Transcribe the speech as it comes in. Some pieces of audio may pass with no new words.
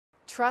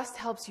Trust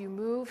helps you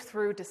move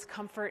through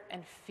discomfort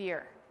and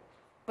fear.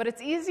 But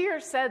it's easier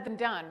said than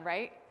done,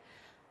 right?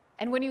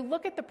 And when you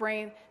look at the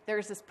brain,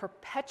 there's this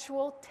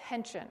perpetual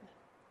tension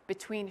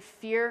between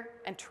fear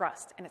and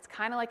trust. And it's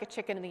kind of like a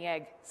chicken and the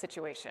egg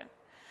situation,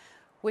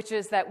 which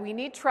is that we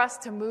need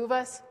trust to move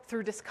us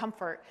through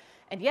discomfort.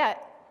 And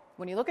yet,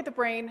 when you look at the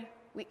brain,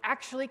 we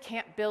actually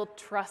can't build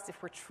trust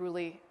if we're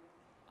truly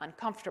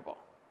uncomfortable.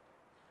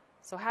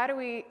 So how do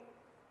we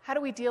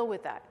deal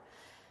with that?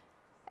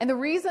 And the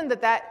reason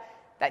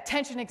that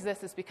tension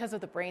exists is because of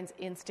the brain's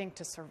instinct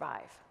to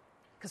survive.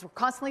 Because we're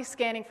constantly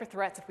scanning for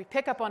threats. If we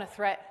pick up on a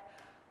threat,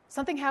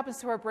 something happens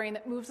to our brain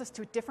that moves us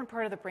to a different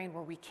part of the brain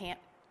where we can't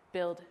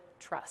build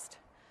trust.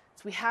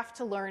 So we have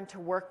to learn to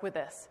work with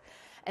this.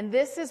 And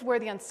this is where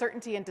the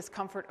uncertainty and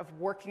discomfort of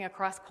working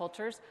across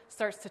cultures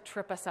starts to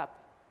trip us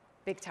up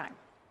big time.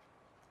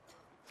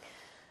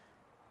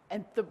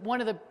 And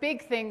one of the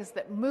big things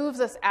that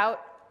moves us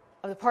out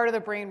of the part of the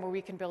brain where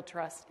we can build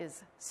trust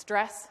is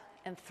stress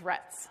and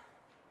threats.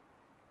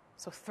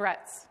 So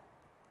threats.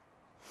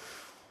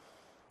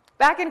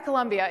 Back in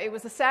Colombia, it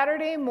was a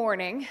Saturday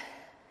morning,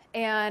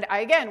 and I,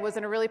 again, was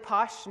in a really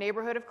posh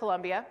neighborhood of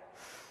Colombia,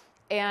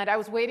 and I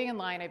was waiting in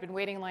line. I'd been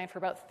waiting in line for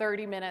about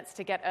 30 minutes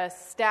to get a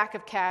stack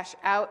of cash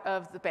out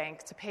of the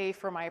bank to pay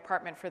for my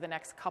apartment for the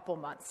next couple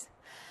months.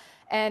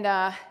 And,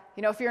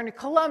 if you're in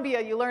Colombia,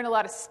 you learn a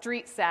lot of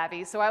street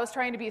savvy, so I was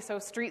trying to be so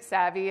street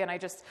savvy, and I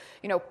just,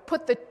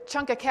 put the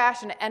chunk of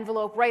cash in an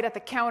envelope right at the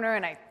counter,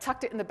 and I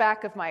tucked it in the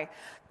back of my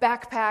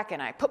backpack,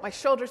 and I put my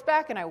shoulders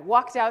back, and I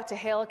walked out to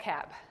hail a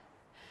cab.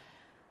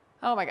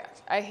 Oh my gosh,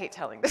 I hate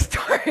telling this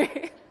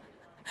story.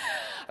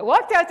 I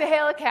walked out to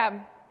hail a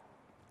cab.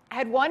 I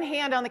had one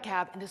hand on the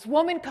cab, and this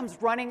woman comes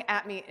running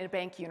at me in a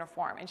bank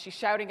uniform, and she's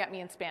shouting at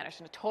me in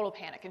Spanish in a total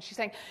panic, and she's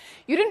saying,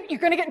 you're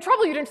going to get in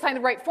trouble, you didn't sign the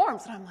right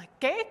forms. And I'm like,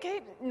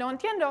 ¿Qué? No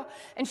entiendo.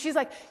 And she's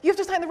like, you have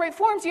to sign the right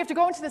forms, you have to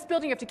go into this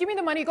building, you have to give me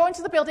the money, go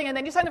into the building, and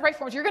then you sign the right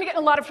forms, you're going to get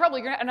in a lot of trouble.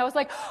 And I was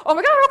like, oh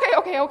my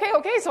God,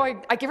 okay. So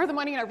I give her the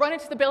money, and I run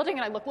into the building,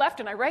 and I look left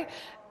and I right,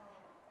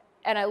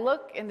 and I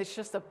look, and it's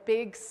just a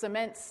big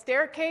cement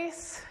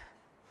staircase,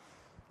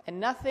 and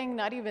nothing,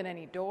 not even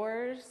any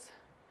doors.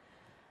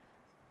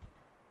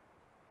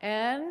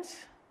 And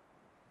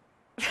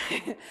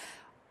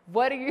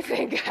what do you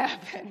think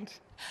happened?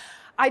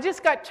 I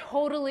just got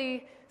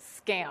totally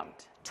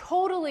scammed.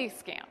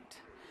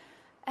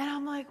 And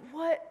I'm like,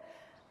 what?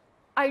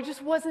 I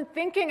just wasn't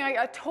thinking. I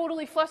got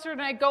totally flustered,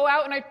 and I go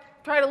out, and I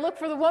try to look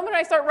for the woman.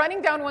 I start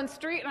running down one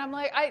street, and I'm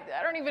like, I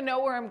don't even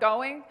know where I'm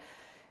going.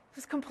 It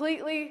was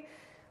completely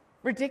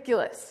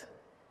ridiculous.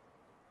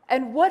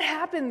 And what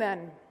happened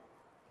then?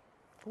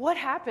 What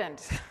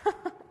happened?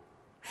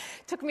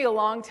 It took me a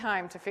long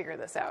time to figure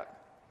this out.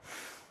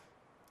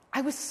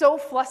 I was so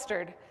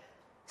flustered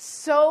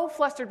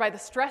by the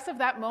stress of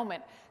that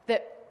moment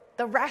that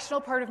the rational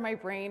part of my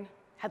brain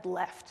had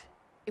left.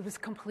 It was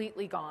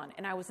completely gone,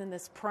 and I was in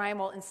this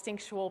primal,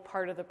 instinctual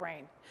part of the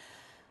brain.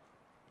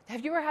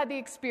 Have you ever had the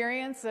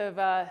experience of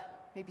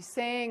maybe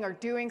saying or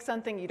doing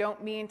something you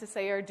don't mean to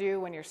say or do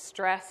when you're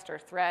stressed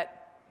or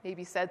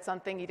maybe said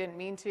something you didn't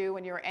mean to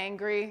when you were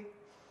angry?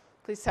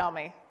 Please tell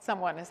me.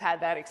 Someone has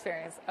had that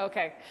experience.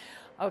 Okay,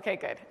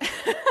 good.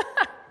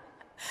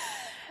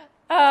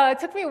 It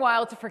took me a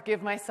while to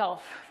forgive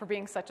myself for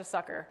being such a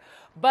sucker.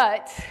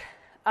 But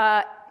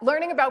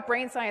learning about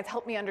brain science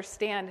helped me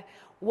understand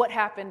what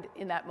happened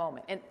in that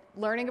moment. And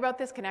learning about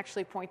this can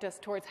actually point us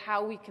towards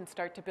how we can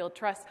start to build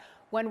trust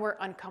when we're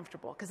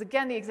uncomfortable. Because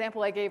again, the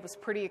example I gave was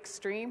pretty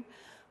extreme.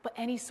 But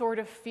any sort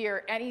of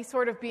fear, any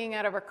sort of being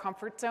out of our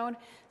comfort zone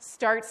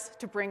starts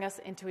to bring us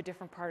into a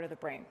different part of the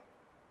brain.